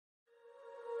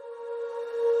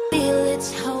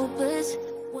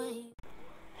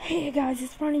Hey guys,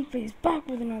 it's FunnyFace back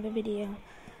with another video.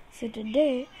 So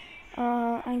today,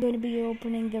 I'm going to be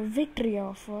opening the victory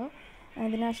offer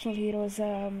and the National Heroes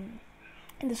in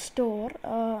the store.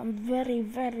 I'm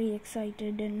very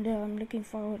excited, and I'm looking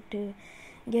forward to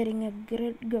getting a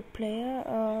good player.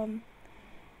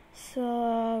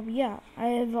 Yeah,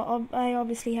 I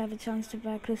obviously have a chance to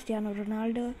buy Cristiano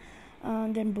Ronaldo,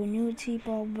 then Bonucci,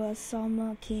 Pogba,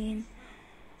 Sommer, Kane.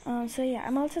 So yeah,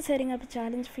 I'm also setting up a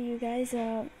challenge for you guys,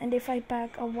 and if I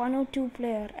pack a 102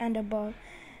 player and above,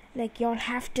 like, y'all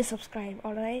have to subscribe,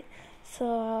 alright?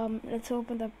 So let's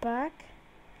open the pack.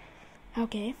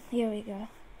 Okay, here we go.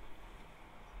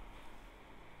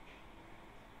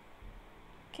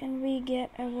 Can we get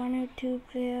a 102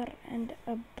 player and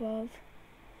above?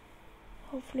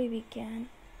 Hopefully we can.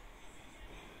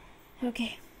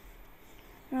 Okay,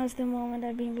 now's the moment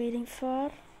I've been waiting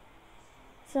for.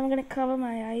 So I'm gonna cover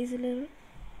my eyes a little.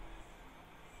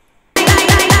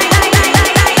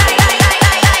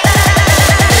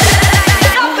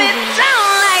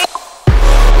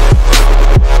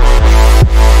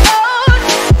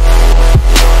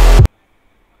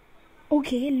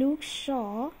 Okay, Luke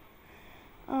Shaw.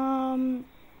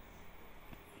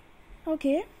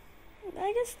 Okay,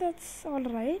 I guess that's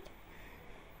alright.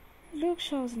 Luke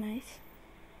Shaw's nice.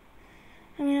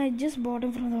 I mean, I just bought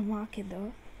him from the market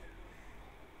though.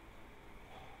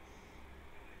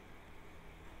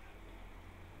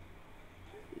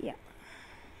 Yeah.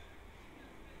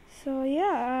 So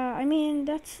yeah, I mean,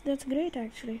 that's great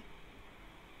actually.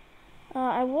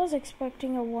 I was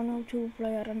expecting a 102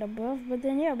 player and above, but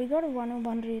then yeah, we got a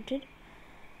 101 rated.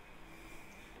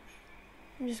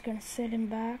 I'm just gonna set him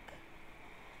back.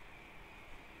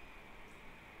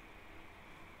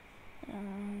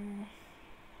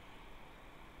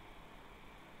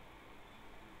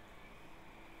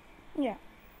 Yeah.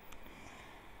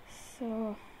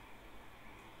 So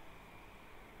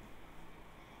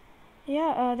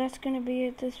yeah, that's gonna be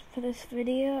it for this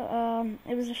video.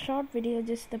 It was a short video,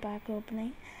 just the pack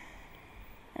opening.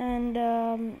 And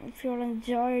if you all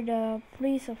enjoyed,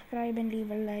 please subscribe and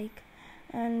leave a like.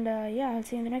 And yeah, I'll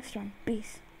see you in the next one.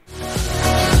 Peace.